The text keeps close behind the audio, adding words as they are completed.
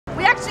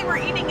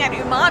actually were eating at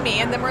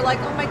Umami, and then we're like,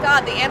 oh my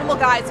God, the animal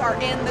guys are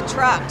in the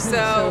truck.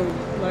 So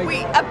like,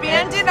 we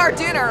abandoned our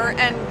dinner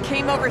and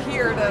came over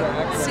here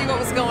to see what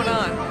was going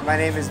on. My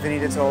name is Vinny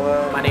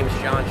Dotolo. My name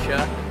is John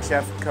Shuck.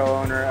 Chef,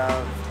 co-owner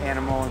of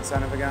Animal and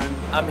Son of a Gun.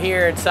 I'm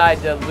here inside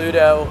the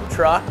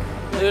Ludotruck.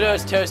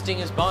 Ludo's toasting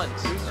his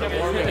buns, or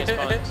warming his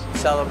buns.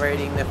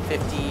 Celebrating the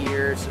 50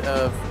 years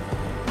of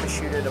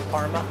Prosciutto de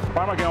Parma.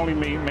 Parma can only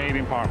be made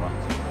in Parma.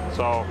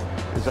 So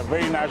it's a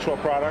very natural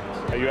product.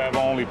 You have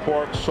only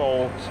pork,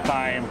 salt,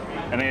 thyme,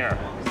 and air.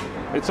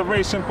 It's a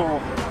very simple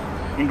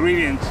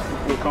ingredient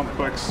with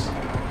complex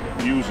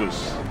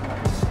uses.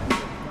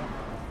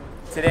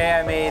 Today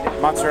I made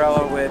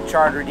mozzarella with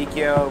charred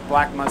radicchio,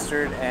 black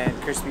mustard, and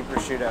crispy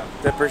prosciutto.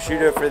 The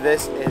prosciutto for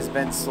this has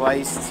been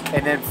sliced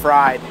and then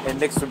fried and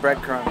mixed with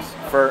breadcrumbs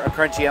for a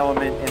crunchy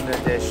element in the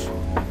dish.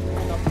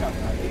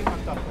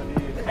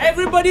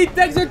 Everybody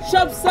takes a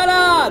chopped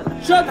salad!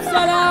 Chopped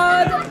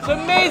salad! It's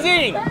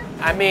amazing!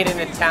 I made an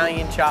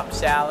Italian chopped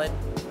salad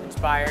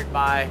inspired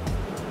by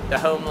the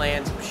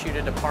homelands of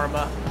Prosciutto de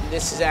Parma.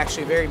 This is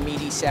actually a very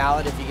meaty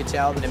salad, if you can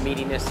tell. The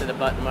meatiness of the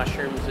button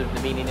mushrooms and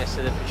the meatiness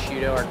of the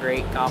prosciutto are a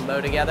great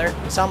combo together.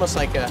 It's almost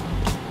like a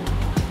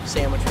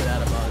sandwich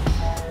without a bun.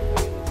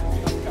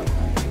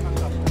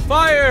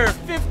 Fire!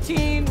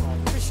 15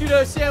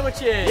 prosciutto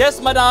sandwiches! Yes,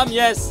 madame,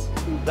 yes!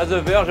 That's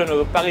a version of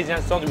a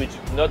Parisian sandwich,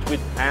 not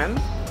with ham,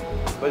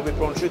 but with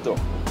prosciutto.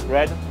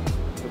 Bread,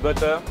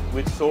 butter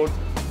with salt,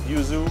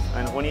 yuzu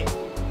and honey,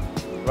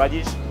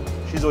 radish,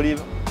 cheese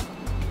olive,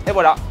 et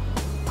voilà!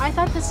 I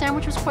thought the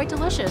sandwich was quite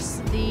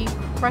delicious. The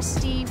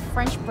crusty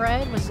French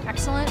bread was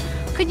excellent.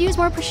 Could use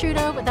more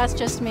prosciutto, but that's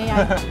just me.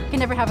 I can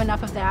never have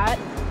enough of that.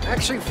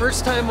 Actually,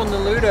 first time on the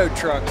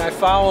Ludotruck. I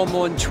follow them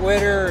on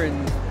Twitter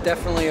and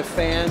definitely a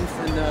fan.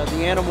 And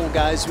the Animal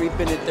guys, we've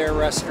been at their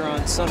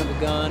restaurant, Son of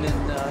a Gun,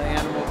 and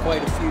Animal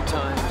quite a few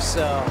times.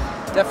 So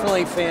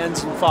definitely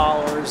fans and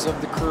followers of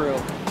the crew.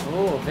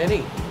 Oh,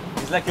 Vinny.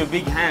 It's like a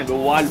big hand, a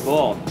wild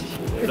boar.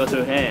 A lot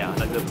of hair,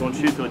 like the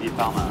Prosciutto di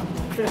Parma.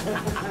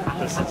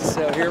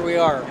 So here we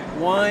are.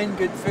 Wine,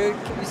 good food.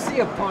 Can you see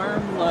a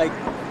parm like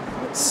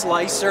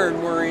slicer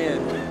and we're in?